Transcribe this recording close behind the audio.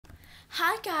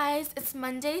Hi guys, it's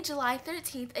Monday, July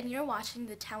 13th, and you're watching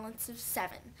The Talents of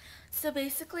 7. So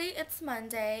basically, it's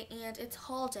Monday, and it's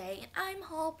haul day, and I'm a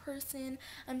haul person.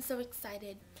 I'm so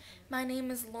excited. My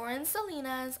name is Lauren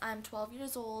Salinas, I'm 12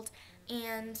 years old,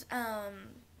 and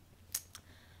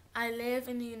I live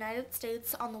in the United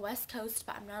States on the West Coast,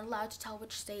 but I'm not allowed to tell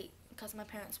which state because my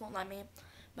parents won't let me.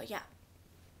 But yeah.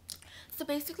 So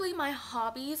basically my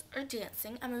hobbies are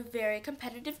dancing. I'm a very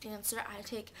competitive dancer. I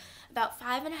take about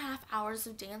 5.5 hours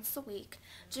of dance a week.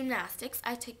 Gymnastics,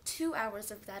 I take 2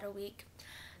 hours of that a week.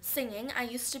 Singing, I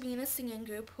used to be in a singing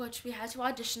group, which we had to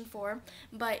audition for,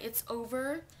 but it's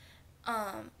over.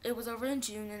 It was over in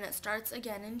June and it starts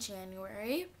again in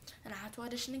January, and I have to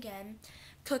audition again.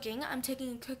 Cooking, I'm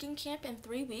taking a cooking camp in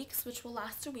 3 weeks, which will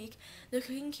last a week. The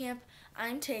cooking camp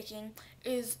I'm taking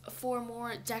is for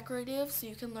more decorative, so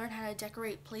you can learn how to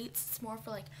decorate plates. It's more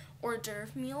for like hors d'oeuvre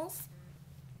meals.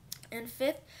 And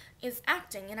fifth is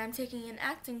acting, and I'm taking an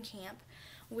acting camp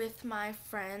with my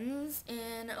friends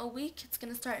in a week. It's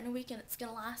going to start in a week and it's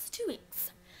going to last 2 weeks.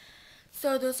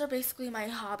 So those are basically my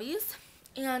hobbies.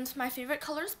 And my favorite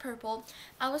color is purple.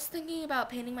 I was thinking about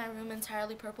painting my room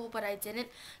entirely purple, but I didn't.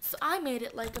 So I made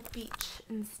it like a beach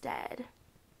instead.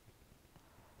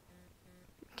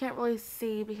 Can't really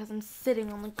see because I'm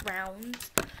sitting on the ground.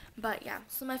 But yeah,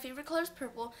 so my favorite color is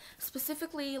purple,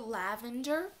 specifically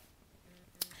lavender.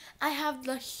 I have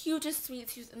the hugest sweet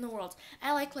tooth in the world.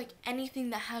 I like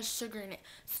anything that has sugar in it.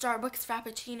 Starbucks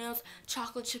Frappuccinos,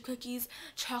 chocolate chip cookies,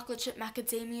 chocolate chip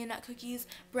macadamia nut cookies,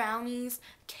 brownies,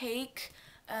 cake,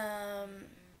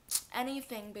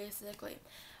 anything basically.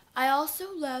 I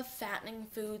also love fattening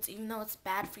foods, even though it's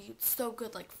bad for you. It's so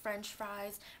good, like French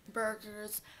fries,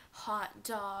 burgers, hot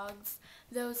dogs,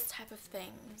 those type of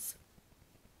things.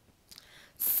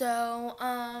 So,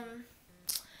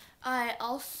 I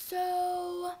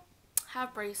also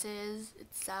have braces.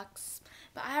 It sucks,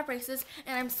 but I have braces,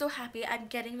 and I'm so happy I'm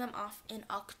getting them off in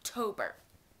October.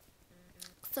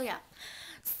 So yeah,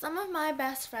 some of my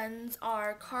best friends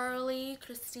are Carly,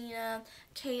 Christina,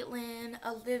 Caitlin,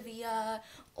 Olivia,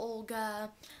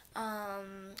 Olga,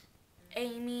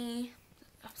 Amy,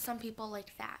 some people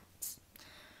like that.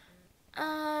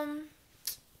 I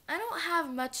don't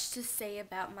have much to say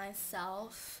about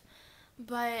myself,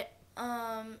 but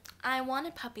I want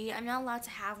a puppy. I'm not allowed to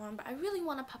have one, but I really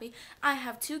want a puppy. I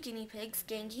have 2 guinea pigs,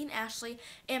 Genki and Ashley,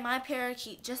 and my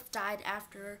parakeet just died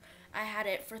after I had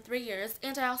it for 3 years.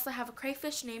 And I also have a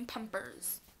crayfish named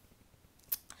Pumpers.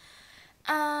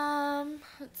 Let's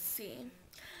see.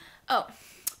 Oh,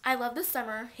 I love the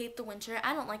summer, hate the winter.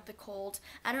 I don't like the cold.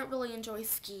 I don't really enjoy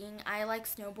skiing. I like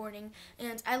snowboarding,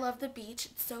 and I love the beach.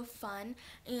 It's so fun.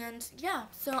 And yeah,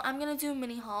 so I'm going to do a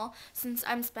mini haul since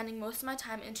I'm spending most of my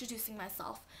time introducing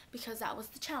myself because that was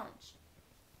the challenge.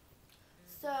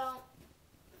 So,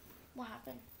 what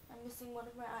happened? I'm missing one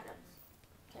of my items.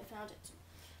 Okay, I found it.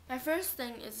 My first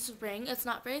thing is this ring. It's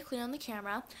not very clear on the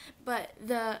camera, but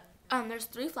there's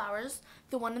 3 flowers.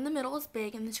 The one in the middle is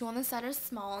big, and the 2 on the side are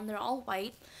small, and they're all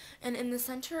white. And in the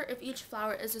center of each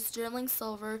flower is a sterling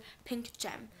silver pink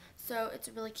gem. So it's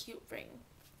a really cute ring.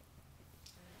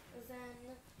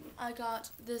 Then I got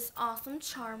this awesome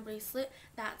charm bracelet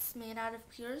that's made out of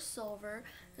pure silver.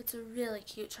 It's a really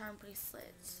cute charm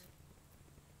bracelet.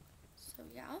 So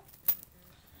yeah.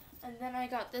 And then I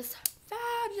got this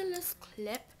fabulous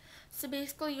clip. So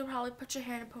basically, you'll probably put your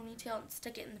hair in a ponytail and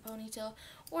stick it in the ponytail,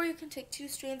 or you can take 2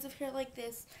 strands of hair like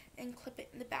this and clip it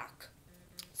in the back.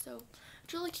 So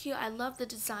it's really cute. I love the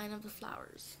design of the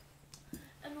flowers.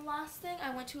 And the last thing,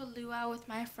 I went to a luau with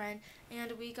my friend,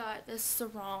 and we got this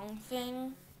sarong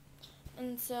thing.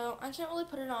 And so I can't really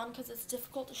put it on because it's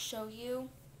difficult to show you.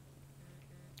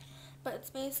 But it's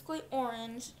basically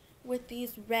orange with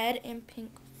these red and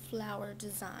pink flower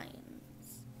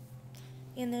designs.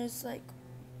 And there's like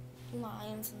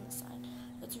lines on the side.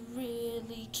 It's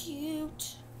really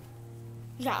cute.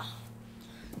 Yeah.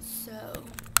 So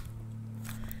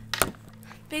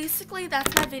basically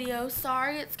that's my video.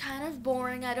 Sorry it's kind of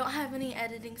boring. I don't have any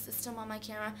editing system on my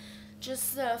camera.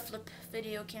 Just the flip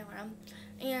video camera.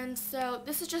 And so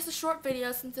this is just a short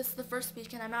video since this is the first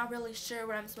week and I'm not really sure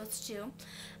what I'm supposed to do.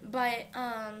 But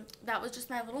that was just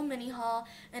my little mini haul,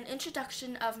 an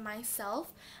introduction of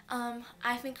myself.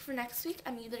 I think for next week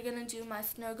I'm either going to do my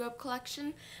snow globe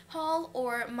collection haul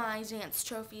or my dance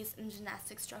trophies and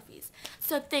gymnastics trophies.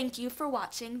 So thank you for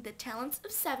watching The Talents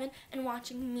of 7 and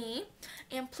watching me.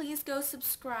 And please go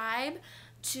subscribe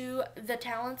to The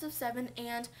Talents of 7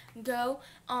 and go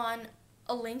on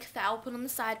a link that I'll put on the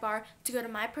sidebar to go to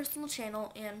my personal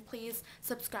channel, and please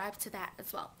subscribe to that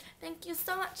as well. Thank you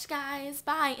so much, guys.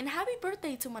 Bye, and happy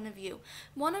birthday to one of you.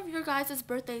 One of your guys'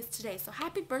 birthdays today, so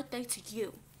happy birthday to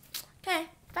you. Okay.